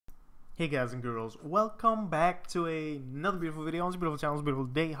Hey guys and girls, welcome back to another beautiful video on this beautiful channel, this beautiful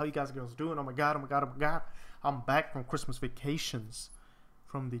day. How you guys and girls doing? Oh my god, oh my god, oh my god. I'm back from Christmas vacations,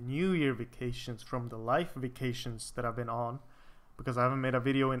 from the New Year vacations, from the life vacations that I've been on, because I haven't made a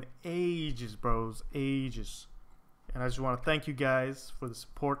video in ages, bros, ages. And I just want to thank you guys for the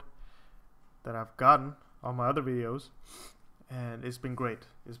support that I've gotten on my other videos. And it's been great.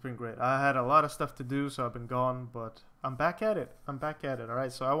 It's been great. I had a lot of stuff to do, so I've been gone, but I'm back at it. I'm back at it. All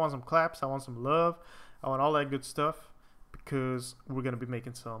right. So I want some claps. I want some love. I want all that good stuff because we're going to be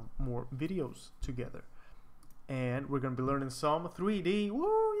making some more videos together. And we're going to be learning some 3D. Woo,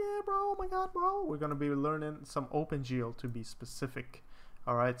 yeah, bro. Oh my God, bro. We're going to be learning some OpenGL to be specific.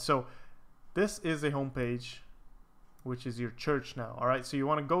 All right. So this is a homepage, which is your church now. All right. So you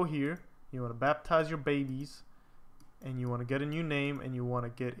want to go here. You want to baptize your babies. And you want to get a new name, and you want to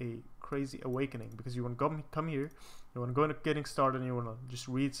get a crazy awakening, because you want to come here, you want to go into getting started, and you want to just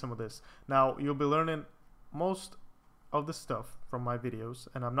read some of this. Now you'll be learning most of the stuff from my videos,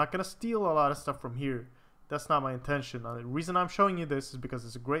 and I'm not gonna steal a lot of stuff from here. That's not my intention. The reason I'm showing you this is because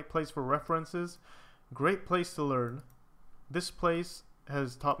it's a great place for references, great place to learn. This place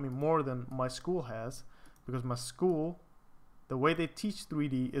has taught me more than my school has, because my school, the way they teach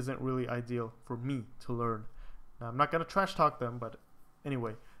 3D isn't really ideal for me to learn. Now, I'm not going to trash talk them, but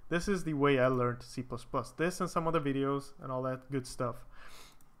anyway, this is the way I learned C++. This and some other videos and all that good stuff.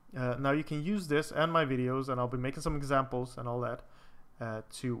 Now you can use this and my videos, and I'll be making some examples and all that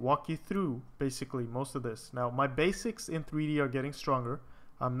to walk you through basically most of this. Now, my basics in 3D are getting stronger.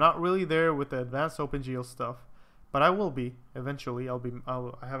 I'm not really there with the advanced OpenGL stuff, but I will be eventually. I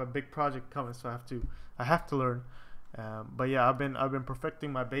have a big project coming, so I have to learn. But yeah, I've been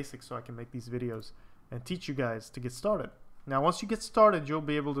perfecting my basics so I can make these videos and teach you guys to get started. Now, once you get started, you'll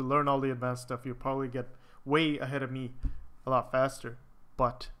be able to learn all the advanced stuff. You'll probably get way ahead of me a lot faster.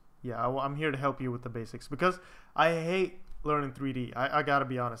 But yeah, I'm here to help you with the basics, because I hate learning 3D. I gotta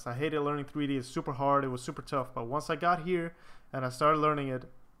be honest. I hated learning 3D. It's super hard. It was super tough. But once I got here and I started learning it,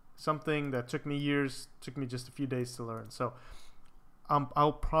 something that took me years, took me just a few days to learn. So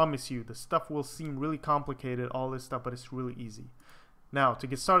I'll promise you, the stuff will seem really complicated, all this stuff, but it's really easy. Now, to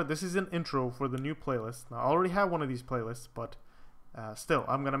get started, this is an intro for the new playlist. Now, I already have one of these playlists, but still,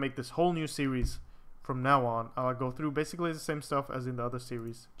 I'm going to make this whole new series from now on. I'll go through basically the same stuff as in the other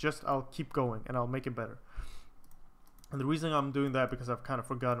series. Just I'll keep going, and I'll make it better. And the reason I'm doing that, because I've kind of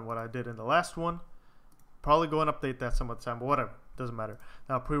forgotten what I did in the last one. Probably go and update that some other time, but whatever. Doesn't matter.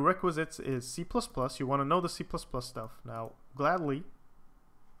 Now, Prerequisites is C++. You want to know the C++ stuff. Now, gladly,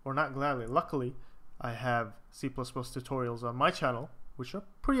 or not gladly, luckily, I have C++ tutorials on my channel, which are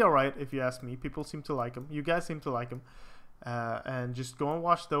pretty alright if you ask me. People seem to like them. You guys seem to like them. And just go and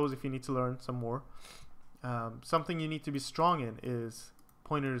watch those if you need to learn some more. Something you need to be strong in is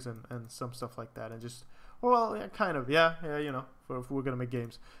pointers and some stuff like that. And just, well, yeah, kind of, yeah, you know, if we're going to make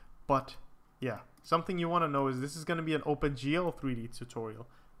games. But, yeah, something you want to know is this is going to be an OpenGL 3D tutorial,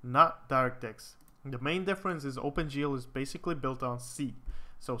 not DirectX. The main difference is OpenGL is basically built on C.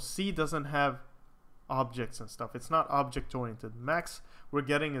 So C doesn't have objects and stuff. It's not object oriented. Max we're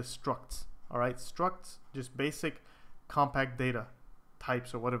getting is structs. All right, structs, just basic compact data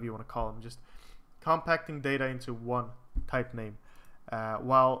types, or whatever you want to call them, just compacting data into one type name.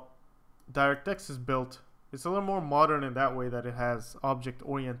 While DirectX is built, it's a little more modern in that way that it has object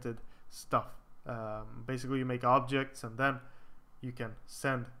oriented stuff. Basically, you make objects and then you can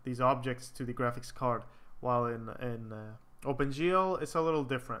send these objects to the graphics card, while in OpenGL, it's a little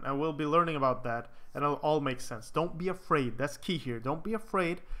different, and we'll be learning about that, and it'll all make sense. Don't be afraid. That's key here. Don't be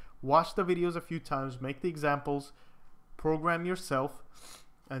afraid. Watch the videos a few times, make the examples, program yourself,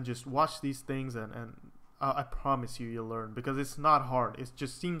 and just watch these things, and I promise you, you'll learn, because it's not hard. It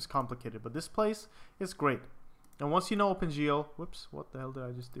just seems complicated, but this place is great. And once you know OpenGL, whoops, what the hell did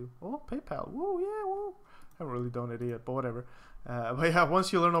I just do? Oh, PayPal. Woo, yeah, woo. I haven't really donated yet, but whatever. But yeah,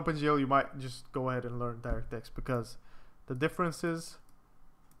 once you learn OpenGL, you might just go ahead and learn DirectX, because the differences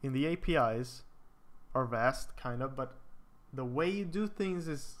in the APIs are vast, kind of, but the way you do things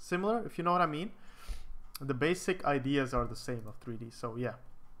is similar, if you know what I mean. The basic ideas are the same of 3D. So yeah,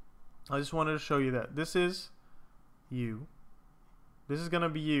 I just wanted to show you that this is you. This is gonna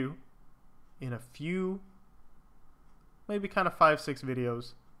be you in a few, maybe kind of 5-6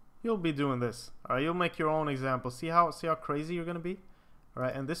 videos. You'll be doing this. All right, you'll make your own example. See how crazy you're gonna be. All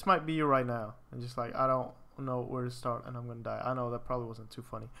right, and this might be you right now, and just like, I don't know where to start and I'm gonna die. I know that probably wasn't too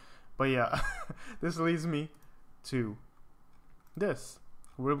funny, but yeah. This leads me to this.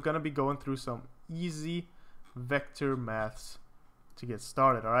 We're gonna be going through some easy vector maths to get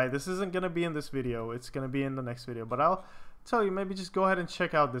started. All right, this isn't gonna be in this video, it's gonna be in the next video, but I'll tell you, maybe just go ahead and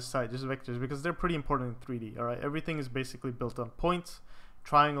check out this site, just vectors, because they're pretty important in 3D. All right, everything is basically built on points,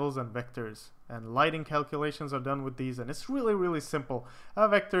 triangles, and vectors, and lighting calculations are done with these, and it's really simple. A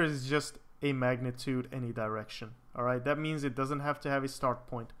vector is just a magnitude any direction. All right, that means it doesn't have to have a start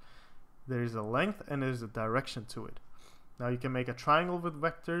point. There is a length and there's a direction to it. Now you can make a triangle with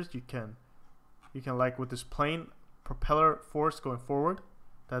vectors. You can like with this plane propeller force going forward,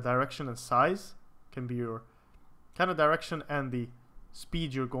 that direction and size can be your kind of direction and the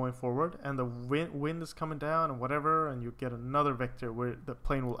speed you're going forward, and the wind is coming down and whatever, and you get another vector where the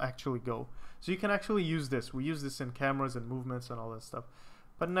plane will actually go. So you can actually use this. We use this in cameras and movements and all that stuff.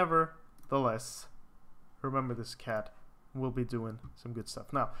 But nevertheless, remember this cat. We'll be doing some good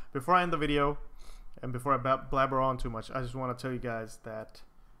stuff. Now, before I end the video and before I blabber on too much, I just want to tell you guys that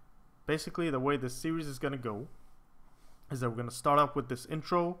basically the way this series is going to go is that we're going to start off with this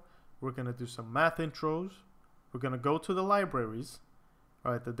intro. We're going to do some math intros. We're going to go to the libraries,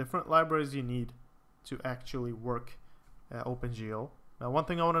 all right, the different libraries you need to actually work OpenGL. Now, one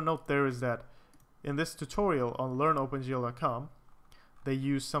thing I want to note there is that in this tutorial on learnopengl.com, they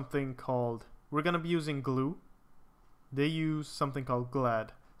use something called, we're going to be using glue. They use something called GLAD.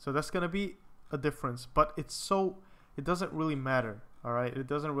 So that's going to be a difference, but it doesn't really matter. All right, it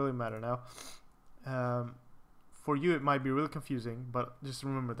doesn't really matter. Now, for you, it might be really confusing, but just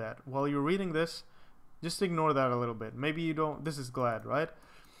remember that while you're reading this, just ignore that a little bit. Maybe you don't, this is GLAD, right?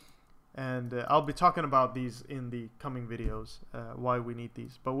 And I'll be talking about these in the coming videos, why we need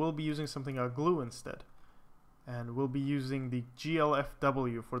these, but we'll be using something called glue instead. And we'll be using the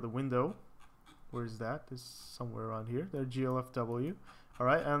GLFW for the window. Where's that? It's somewhere around here. There, GLFW. All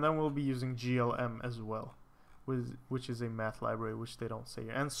right, and then we'll be using GLM as well, which is a math library, which they don't say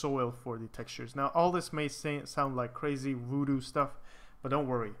here, and soil for the textures. Now, all this may sound like crazy voodoo stuff, but don't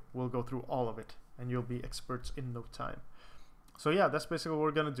worry, we'll go through all of it, and you'll be experts in no time. So yeah, that's basically what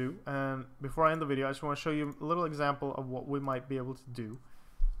we're gonna do. And before I end the video, I just want to show you a little example of what we might be able to do,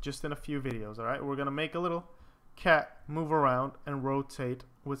 just in a few videos. All right, we're gonna make a little cat move around and rotate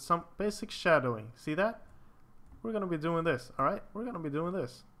with some basic shadowing. See that? We're gonna be doing this. All right, we're gonna be doing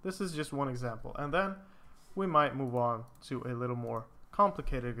this. This is just one example, and then we might move on to a little more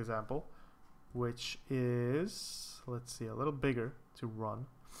complicated example, which is, let's see, a little bigger to run.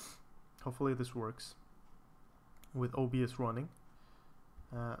 Hopefully this works with OBS running.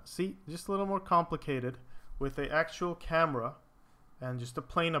 See, just a little more complicated with the actual camera and just a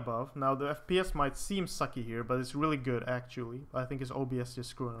plane above. Now the FPS might seem sucky here, but it's really good actually. I think it's OBS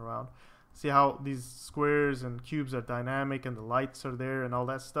just screwing around. See how these squares and cubes are dynamic and the lights are there and all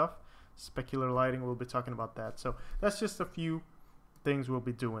that stuff. Specular lighting, we'll be talking about that. So that's just a few things we'll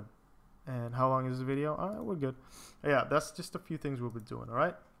be doing. And how long is the video? All right, we're good. Yeah, that's just a few things we'll be doing, all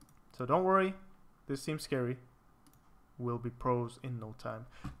right? So don't worry, this seems scary. We'll be pros in no time.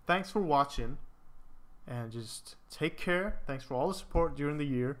 Thanks for watching, and just take care. Thanks for all the support during the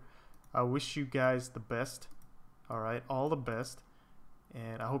year. I wish you guys the best, all right? All the best.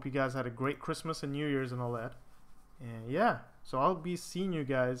 And I hope you guys had a great Christmas and New Year's and all that. And yeah, so I'll be seeing you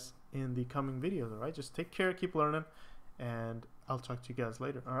guys in the coming videos, all right? Just take care, keep learning, and I'll talk to you guys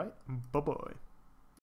later, all right? Bye-bye.